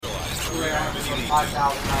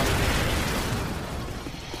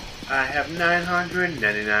I have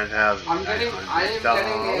 $999,900.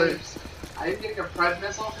 I am getting a Pred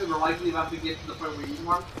missile because we're likely about to get to the point where you need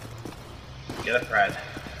one. Get a Pred.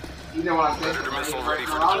 You know what I'm saying? Right,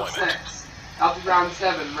 round 6. Out to round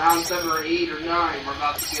 7. Round 7 or 8 or 9, we're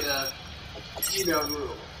about to get a, you know who.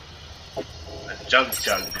 A jug.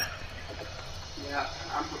 Yeah,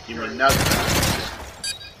 I'm Give me prepared. nothing.